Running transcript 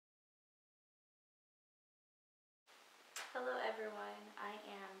Hello everyone, I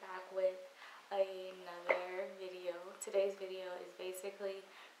am back with another video. Today's video is basically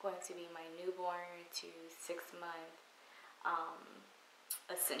going to be my newborn to 6-month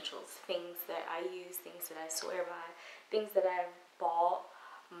essentials, things that I use, things that I swear by, things that I've bought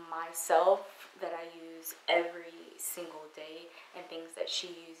myself that I use every single day, and things that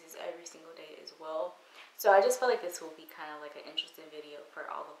she uses every single day as well. So I just feel like this will be kind of like an interesting video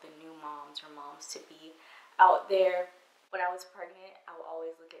for all of the new moms or moms to be out there. When I was pregnant, I would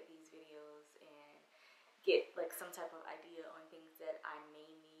always look at these videos and get like some type of idea on things that I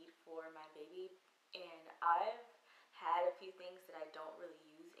may need for my baby. And I've had a few things that I don't really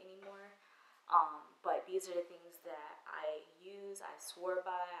use anymore. But these are the things that I use, I swear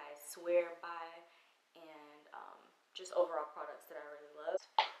by, and just overall products that I really love.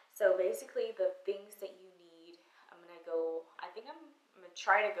 So basically the things that you need, I'm going to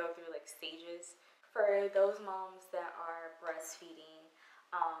try to go through like stages. For those moms that are breastfeeding,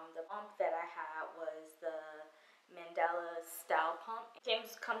 the pump that I had was the Medela style pump. It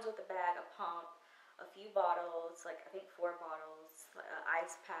comes with a bag, a pump, a few bottles, like I think 4 bottles, an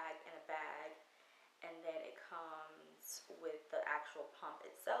ice pack and a bag, and then it comes with the actual pump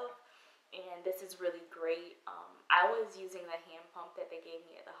itself. And this is really great. I was using the hand pump that they gave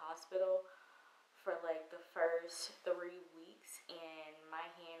me at the hospital for like the first 3 weeks, and my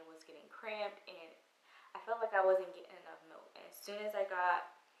hand was getting cramped and I felt like I wasn't getting enough milk. And as soon as I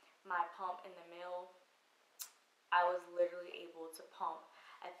got my pump in the mail, I was literally able to pump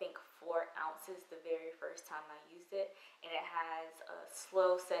I think 4 ounces the very first time I used it, and it has a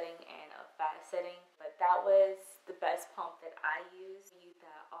slow setting and a fast setting. But that was the best pump that I use. You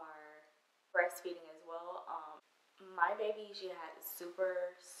that are breastfeeding as well. My baby, she had a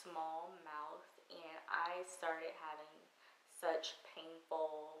super small mouth, and I started having such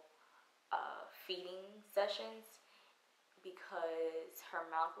painful feeding sessions because her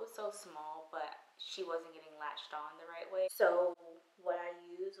mouth was so small, but she wasn't getting latched on the right way. So what I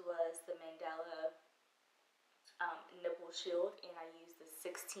used was the Medela nipple shield, and I used the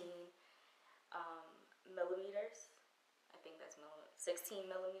 16 millimeters. I think that's 16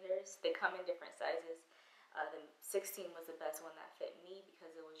 millimeters. They come in different sizes. The 16 was the best one that fit me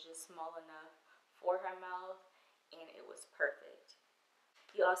because it was just small enough for her mouth, and it was perfect.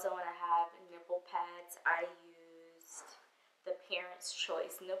 You also want to have nipple pads. I used the Parents'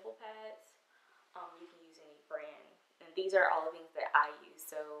 Choice nipple pads. You can use any brand, and these are all the things that I use.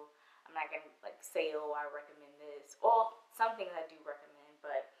 So I'm not gonna like say, oh, I recommend this. Well, some things I do recommend,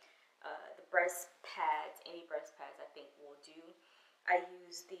 but the breast pads, any breast pads, I think will do. I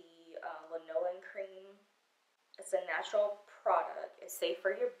use the lanolin cream. It's a natural product. It's safe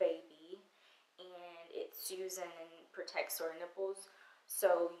for your baby, and it's used and protects sore nipples,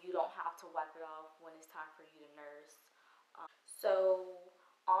 so you don't have to wipe it off when it's time for you to nurse. So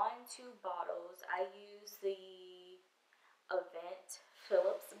on 2 bottles, I use the Avent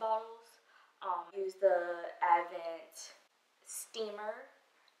Phillips bottles. Use the Avent steamer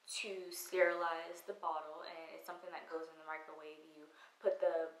to sterilize the bottle, and it's something that goes in the microwave. You put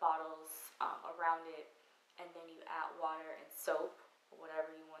the bottles around it, and then you add water and soap, whatever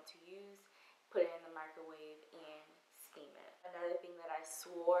you want to use, put it in the microwave and steam it. Another thing that I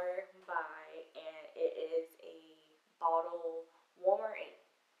swore by, and it is a bottle warmer. It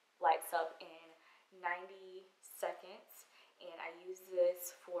lights up in 90 seconds, and I use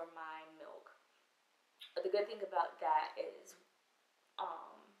this for my milk. But the good thing about that is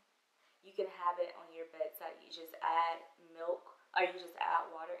you can have it on your bedside. You just add milk, or you just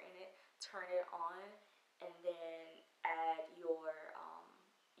add water in it, turn it on, and then add your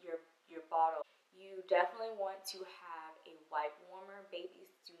bottle. You definitely want to have a wipe warmer.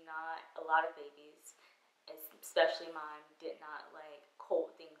 Babies do not, a lot of babies, especially mine, did not like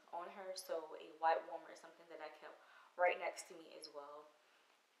cold things on her, so a wipe warmer is something that I kept right next to me as well.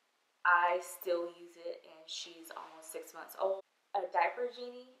 I still use it, and she's almost 6 months old. A diaper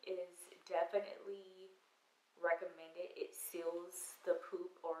genie is definitely recommended. It seals the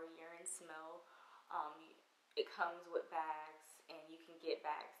poop or urine smell. It comes with bags, and you can get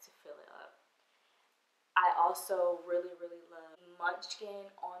bags to fill it up. I also really love Munchkin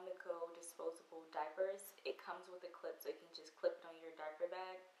on-the-go disposable diapers. It comes with a clip, so you can just clip it on your diaper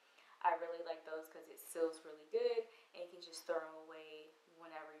bag. I really like those because it seals really good, and you can just throw them away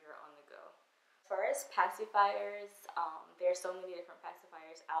whenever you're on the go. As far as pacifiers, there's so many different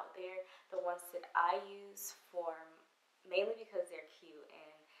pacifiers out there. The ones that I use for, mainly because they're cute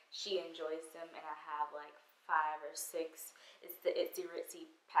and she enjoys them, and I have like 5 or 6. It's the Itzy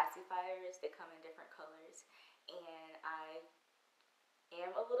Ritzy pacifiers. They come in different colors, and I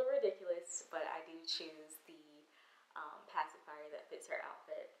am a little ridiculous, but I do choose the fits her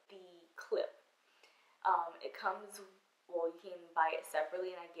outfit. The clip. It comes, well, you can buy it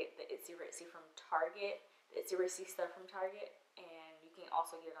separately, and I get the Itzy Ritzy from Target, the Itzy Ritzy stuff from Target, and you can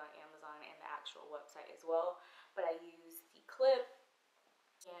also get it on Amazon and the actual website as well. But I use the clip,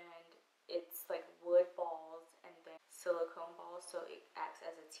 and it's like wood balls and then silicone balls, so it acts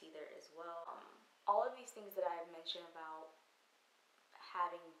as a teether as well. All of these things that I've mentioned about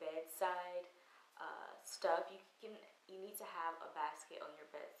having bedside stuff, you need to have a basket on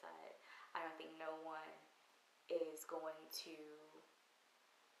your bedside. I don't think no one is going to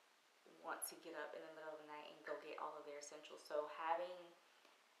want to get up in the middle of the night and go get all of their essentials. So having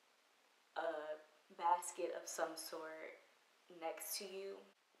a basket of some sort next to you,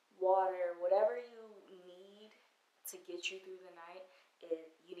 water, whatever you need to get you through the night,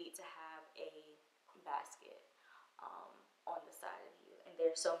 you need to have a basket on the side of you. And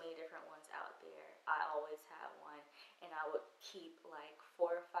there's so many different ones out there. I always have one, and I would keep like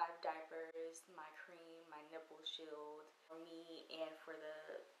 4 or 5 diapers, my cream, my nipple shield for me, and for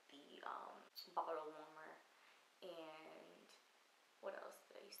the bottle warmer. And what else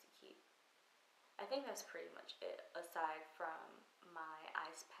did I used to keep? I think that's pretty much it, aside from my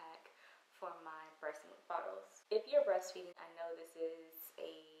ice pack for my breast milk bottles. If you're breastfeeding, I know this is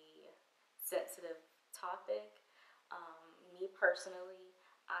a sensitive topic. Me personally,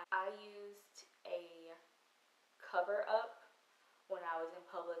 I used a cover up when I was in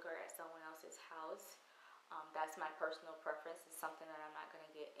public or at someone else's house. That's my personal preference. It's something that I'm not going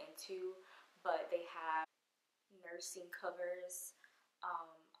to get into, but they have nursing covers.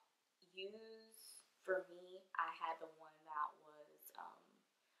 For me, I had the one that was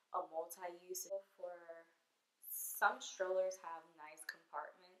a multi-use. For some strollers have nice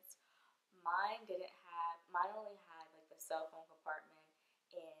compartments. Mine only had like the cell phone compartment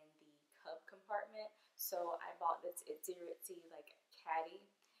and the cup compartment. So I bought this Itzy Ritzy like Caddy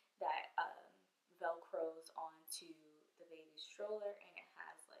that velcros onto the baby stroller, and it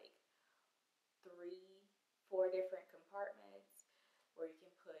has like 3-4 different compartments where you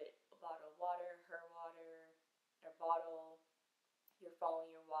can put a bottle of water, her bottle, your phone,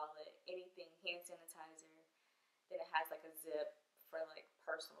 your wallet, anything, hand sanitizer. Then it has like a zip for like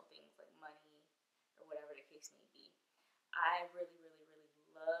personal things like money or whatever the case may be. I really, really, really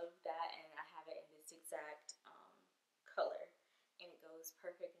love that, and I have it in this exact color, and it goes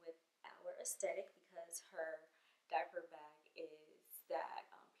perfect with our aesthetic because her diaper bag is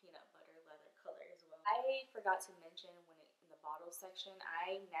that peanut butter leather color as well. I forgot to mention in the bottle section,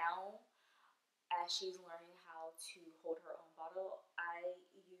 I now, as she's learning how to hold her own bottle, I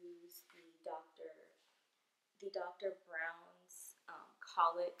use the Dr. Brown's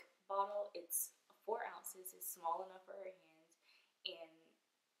colic bottle. It's 4 ounces. It's small enough for her hands, and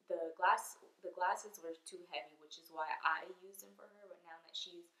the glasses were too heavy, which is why I used them for her. But now that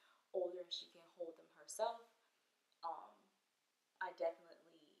she's older and she can hold them herself, I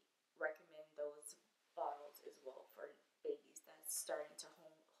definitely recommend those bottles as well for babies that's starting to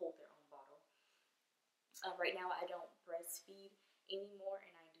hold their own bottle. Right now, I don't breastfeed anymore,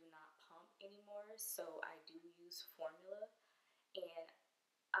 and I do not pump anymore, so I do use formula, and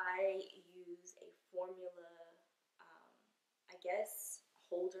I use a formula, I guess,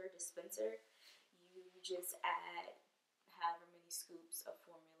 holder dispenser. You just add however many scoops of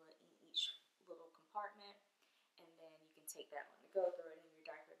formula in each little compartment, and then you can take that on the go, throw it in your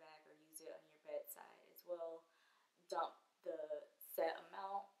diaper bag, or use it on your bedside as well. Dump the set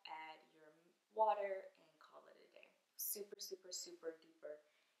amount, add your water, and call it a day. Super, super, super duper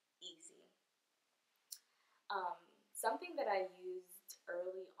easy. Something that I used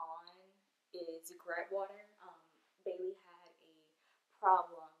early on is Gripe water. Bailey had a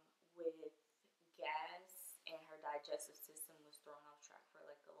problem with gas, and her digestive system was thrown off track for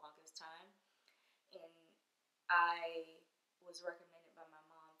like the longest time. And I was recommended by my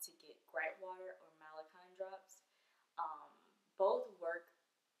mom to get Gripe water or Mallify drops. Both work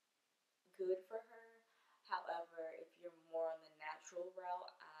good for her. However, if you're more on the natural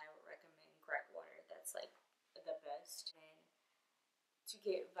route, I would recommend Gripe water. That's like the best. And to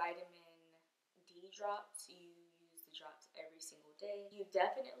get vitamin D drops, you use the drops every single day. You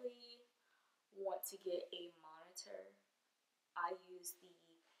definitely want to get a monitor. I use the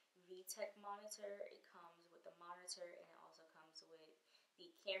VTech monitor. It comes with the monitor, and it also comes with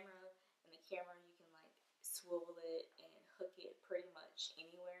the camera. And the camera, you can like swivel it and hook it pretty much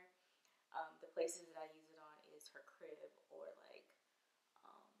anywhere. The places that I use it on is her crib or like a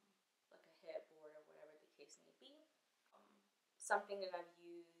headboard or whatever the case may be. Something that I've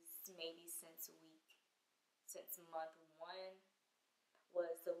used maybe since month 1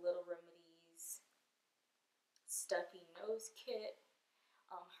 was the Little Remedies Stuffy Nose Kit.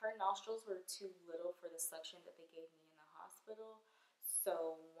 her nostrils were too little for the suction that they gave me in the hospital.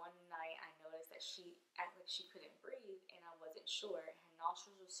 So one night I noticed that she acted like she couldn't breathe, and I wasn't sure. Her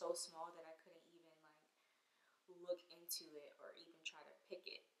nostrils were so small that I couldn't even like look into it or even try to pick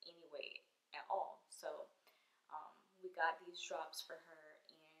it anyway at all. So we got these drops for her,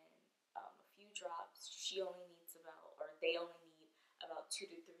 and a few drops. She only needs about, or they only need about 2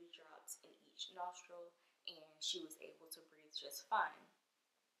 to 3 drops in each nostril, and she was able to breathe just fine.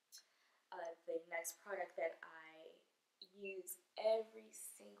 The next product that I use every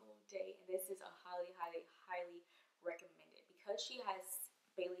single day, and this is a highly, highly, highly recommended, because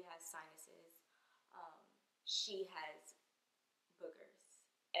Bailey has sinuses. She has boogers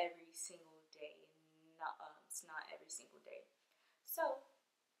every single day, not snot every single day. So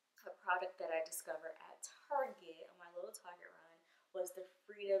a product that I discovered at Target on my little Target run was the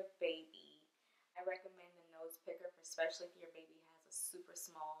Frida Baby. I recommend the nose picker, especially if your baby has a super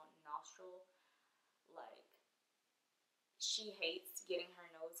small nostril. Like, she hates getting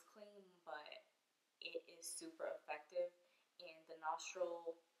her nose clean, but it is super effective. And the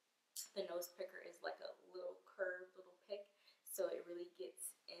nose picker is like a little curved little pick, so it really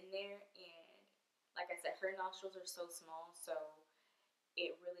gets in there. And like I said, her nostrils are so small, so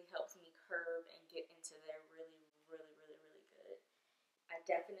it really helps me curve and get into there really, really, really, really good. I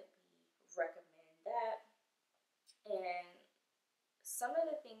definitely recommend that. And some of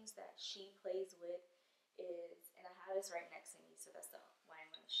the things that she plays with is, and I have this right next to me, so that's why I'm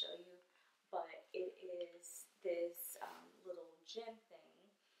going to show you, but it is this little gem thing,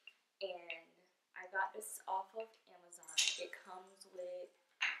 and I got this off of Amazon. It comes with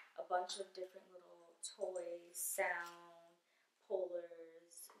a bunch of different little toys, sound,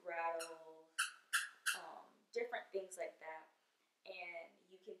 pullers, rattles, different things like that, and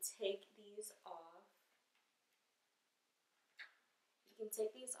you can take these off. You can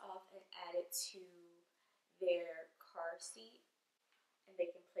take these off and add it to their car seat, and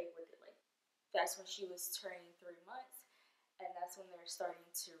they can play with it. Like, that's when she was turning 3 months, and that's when they're starting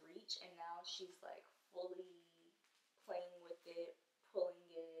to reach, and now she's like fully playing with it,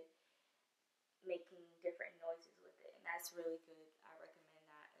 pulling it, making different noises with it, and that's really good. I recommend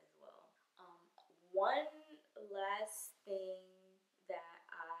that as well. One last thing that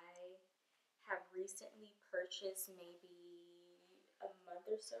I have recently purchased, maybe a month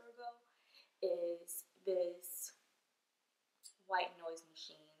or so ago, is this white noise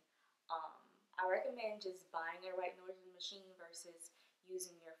machine. I recommend just buying a white noise machine versus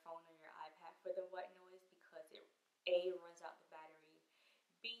using your phone or your iPad for the white noise, because it A, runs out the battery,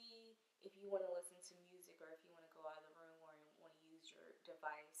 B, if you want to listen to music or if you want to go out of the room or you want to use your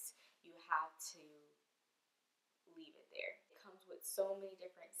device, you have to leave it there. It comes with so many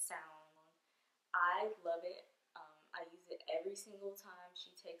different sounds. I love it. I use it every single time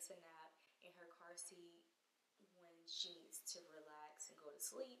she takes a nap in her car seat when she needs to relax and go to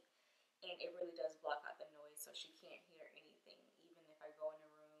sleep. And it really does block out the noise, so she can't hear anything. Even if I go in a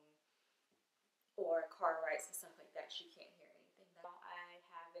room or car rides and stuff like that, she can't hear anything. Now I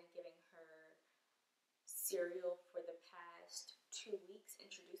have been giving her cereal for the past 2 weeks,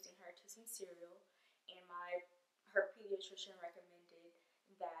 introducing her to some cereal, and her pediatrician recommended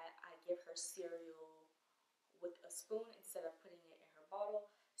that I give her cereal with a spoon instead of putting it in her bottle.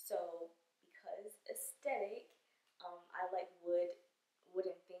 So because aesthetic, I like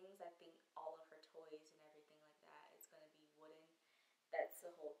wooden things. I think all of her toys and everything like that is going to be wooden. That's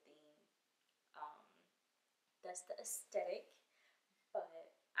the whole theme. That's the aesthetic. But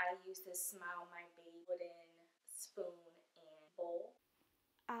I use this Smile My Baby wooden spoon and bowl.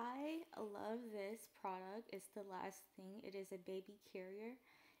 I love this product. It's the last thing. It is a baby carrier.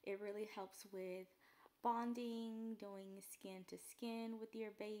 It really helps with bonding, doing skin to skin with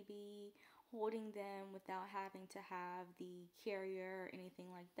your baby, holding them without having to have the carrier or anything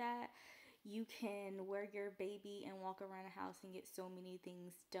like that. You can wear your baby and walk around the house and get so many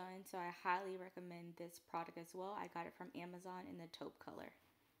things done. So I highly recommend this product as well. I got it from Amazon in the taupe color.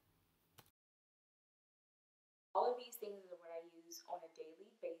 All of these things are what I use on a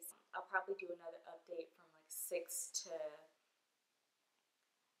daily basis. I'll probably do another update from like 6 to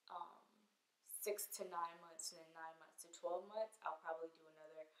 9 months, and then 9 months to 12 months. I'll probably do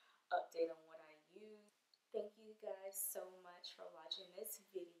another update on what I use. Thank you guys so much for watching this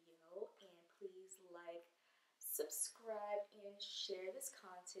video, and please like, subscribe, and share this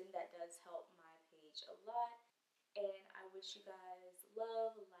content. That does help my page a lot. And I wish you guys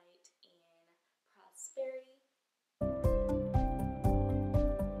love, light, and prosperity.